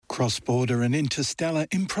Cross-border and interstellar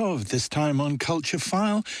improv, this time on Culture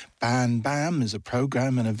File. Ban Bam is a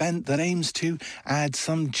program and event that aims to add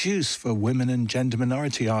some juice for women and gender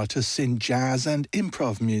minority artists in jazz and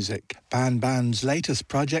improv music. Ban Bam's latest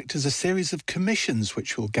project is a series of commissions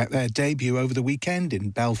which will get their debut over the weekend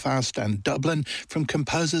in Belfast and Dublin from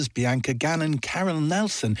composers Bianca Gannon, Carol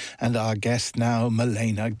Nelson and our guest now,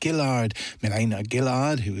 Meilana Gillard. Meilana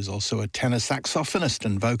Gillard, who is also a tenor saxophonist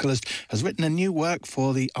and vocalist, has written a new work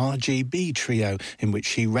for the RGB Trio, in which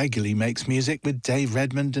she regularly makes music with Dave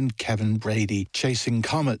Redmond and Kevin Brady. Chasing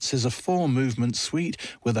Comets is a 4-movement suite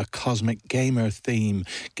with a cosmic gamer theme.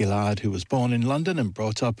 Gillard, who was born in London and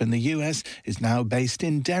brought up in the US, is now based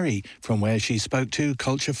in Derry, from where she spoke to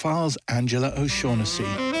Culture File's Angela O'Shaughnessy.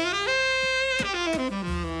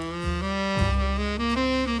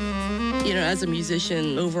 You know, as a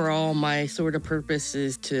musician, overall, my sort of purpose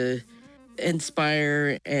is to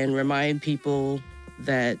inspire and remind people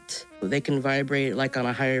that they can vibrate like on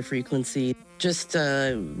a higher frequency. Just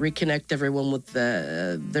reconnect everyone with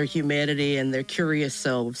their humanity and their curious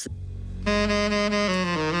selves.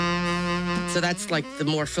 So that's like the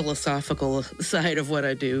more philosophical side of what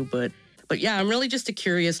I do. But yeah, I'm really just a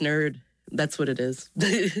curious nerd. That's what it is.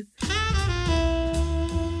 It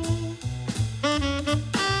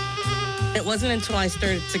wasn't until I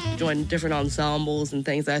started to join different ensembles and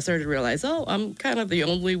things that I started to realize, oh, I'm kind of the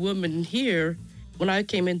only woman here. When I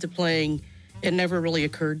came into playing, it never really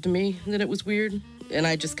occurred to me that it was weird. And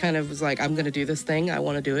I just kind of was like, I'm going to do this thing. I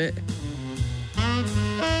want to do it.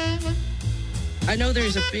 I know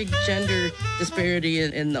there's a big gender disparity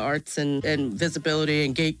in the arts and visibility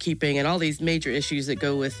and gatekeeping and all these major issues that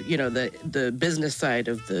go with, you know, the business side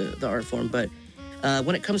of the art form. But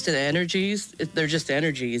when it comes to the energies, they're just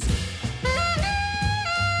energies.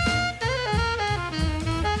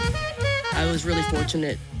 I was really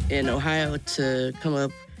fortunate in Ohio to come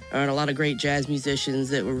up around a lot of great jazz musicians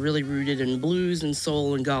that were really rooted in blues and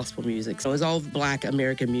soul and gospel music. So it was all Black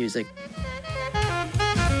American music.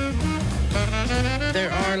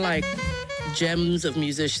 There are like gems of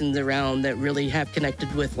musicians around that really have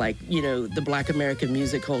connected with, like, you know, the Black American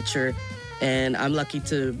music culture. And I'm lucky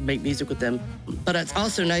to make music with them. But it's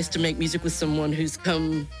also nice to make music with someone who's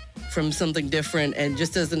come from something different and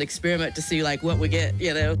just as an experiment to see like what we get,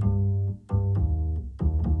 you know.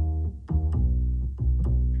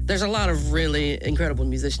 There's a lot of really incredible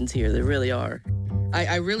musicians here. There really are.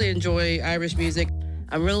 I really enjoy Irish music.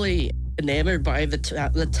 I'm really enamored by the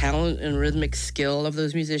talent and rhythmic skill of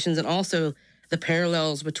those musicians, and also the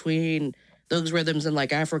parallels between those rhythms and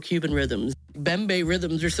like Afro-Cuban rhythms. Bembe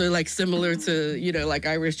rhythms are so like similar to, you know, like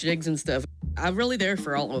Irish jigs and stuff. I'm really there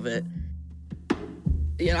for all of it.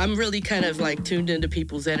 You know, I'm really kind of like tuned into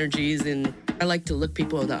people's energies, and I like to look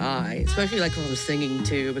people in the eye, especially like when I'm singing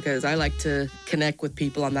too, because I like to connect with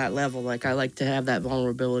people on that level. Like I like to have that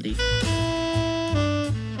vulnerability.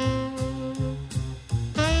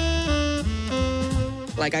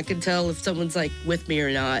 Like I can tell if someone's like with me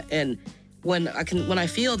or not, and when I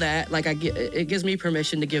feel that, like it gives me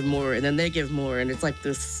permission to give more, and then they give more, and it's like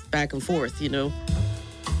this back and forth, you know.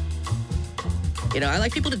 You know, I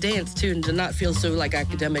like people to dance, too, and to not feel so, like,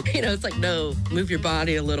 academic. You know, it's like, no, move your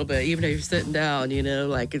body a little bit, even if you're sitting down, you know?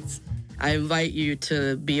 Like, I invite you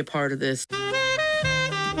to be a part of this.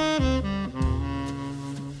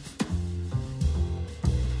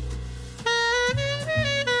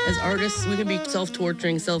 As artists, we can be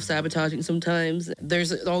self-torturing, self-sabotaging sometimes.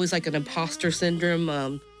 There's always, like, an imposter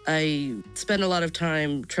syndrome. I spend a lot of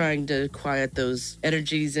time trying to quiet those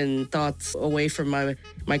energies and thoughts away from my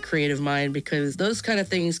creative mind, because those kind of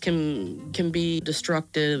things can be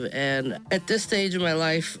destructive. And at this stage of my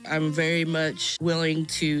life, I'm very much willing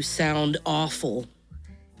to sound awful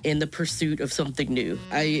in the pursuit of something new.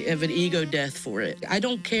 I have an ego death for it. I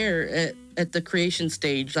don't care at the creation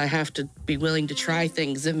stage. I have to be willing to try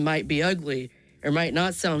things that might be ugly or might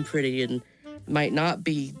not sound pretty and might not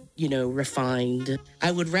be, you know, refined.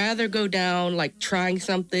 I would rather go down like trying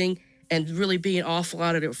something and really being awful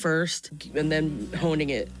at it first and then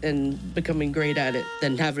honing it and becoming great at it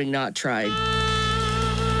than having not tried.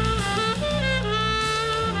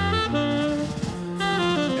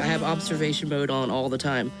 I have observation mode on all the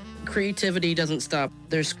time. Creativity doesn't stop.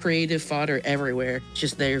 There's creative fodder everywhere. It's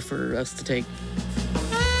just there for us to take.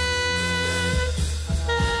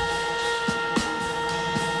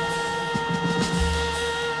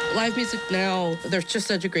 Live music now, there's just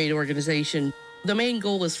such a great organization. The main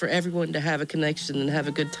goal is for everyone to have a connection and have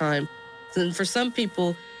a good time. And for some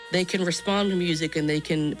people, they can respond to music and they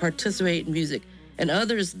can participate in music. And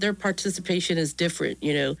others, their participation is different,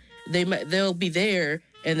 you know. They'll be there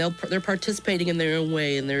and they're participating in their own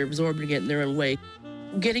way and they're absorbing it in their own way.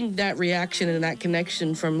 getting that reaction and that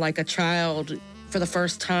connection from like a child for the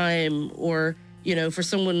first time, or, you know, for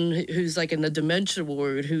someone who's like in the dementia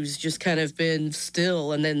ward, who's just kind of been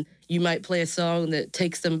still, and then you might play a song that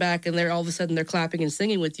takes them back and they're all of a sudden they're clapping and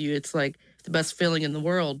singing with you. It's like the best feeling in the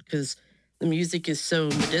world because the music is so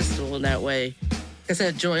medicinal in that way. Like I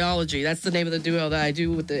said, Joyology, that's the name of the duo that I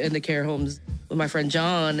do in the care homes with my friend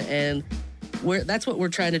John, and that's what we're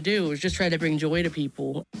trying to do. We're just trying to bring joy to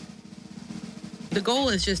people. The goal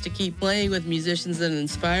is just to keep playing with musicians that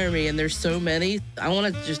inspire me, and there's so many. I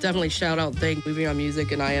want to just definitely shout out, thank Moving On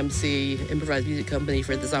Music and IMC, Improvised Music Company,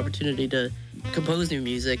 for this opportunity to compose new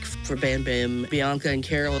music for Bam Bam. Bianca and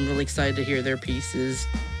Carol, I'm really excited to hear their pieces.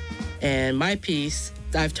 And my piece,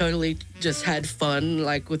 I've totally just had fun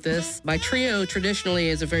like with this. My trio traditionally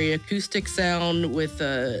is a very acoustic sound with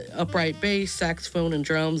upright bass, saxophone, and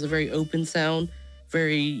drums, a very open sound.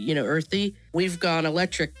 Very, you know, earthy. We've gone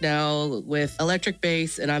electric now with electric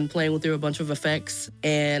bass, and I'm playing through a bunch of effects.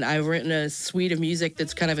 And I've written a suite of music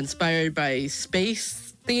that's kind of inspired by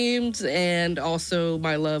space themes and also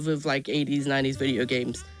my love of like 80s, 90s video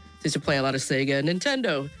games. I used to play a lot of Sega and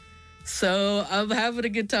Nintendo. So I'm having a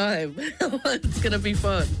good time. It's gonna be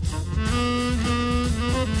fun.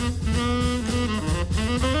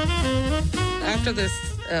 After this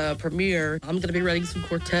premiere, I'm going to be writing some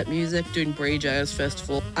quartet music, doing Bray Jazz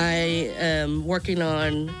Festival. I am working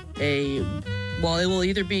on it will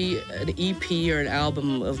either be an EP or an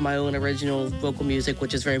album of my own original vocal music,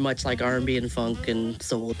 which is very much like R&B and funk and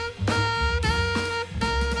soul.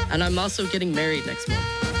 And I'm also getting married next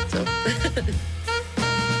month, so...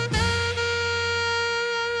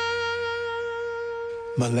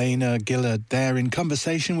 Meilana Gillard there in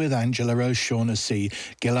conversation with Angela O'Shaughnessy.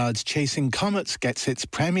 Gillard's Chasing Comets gets its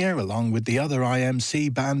premiere along with the other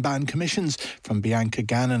IMC band commissions from Bianca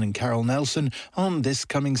Gannon and Carol Nelson on this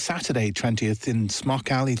coming Saturday 20th in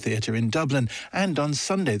Smock Alley Theatre in Dublin and on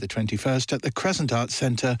Sunday the 21st at the Crescent Arts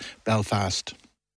Centre, Belfast.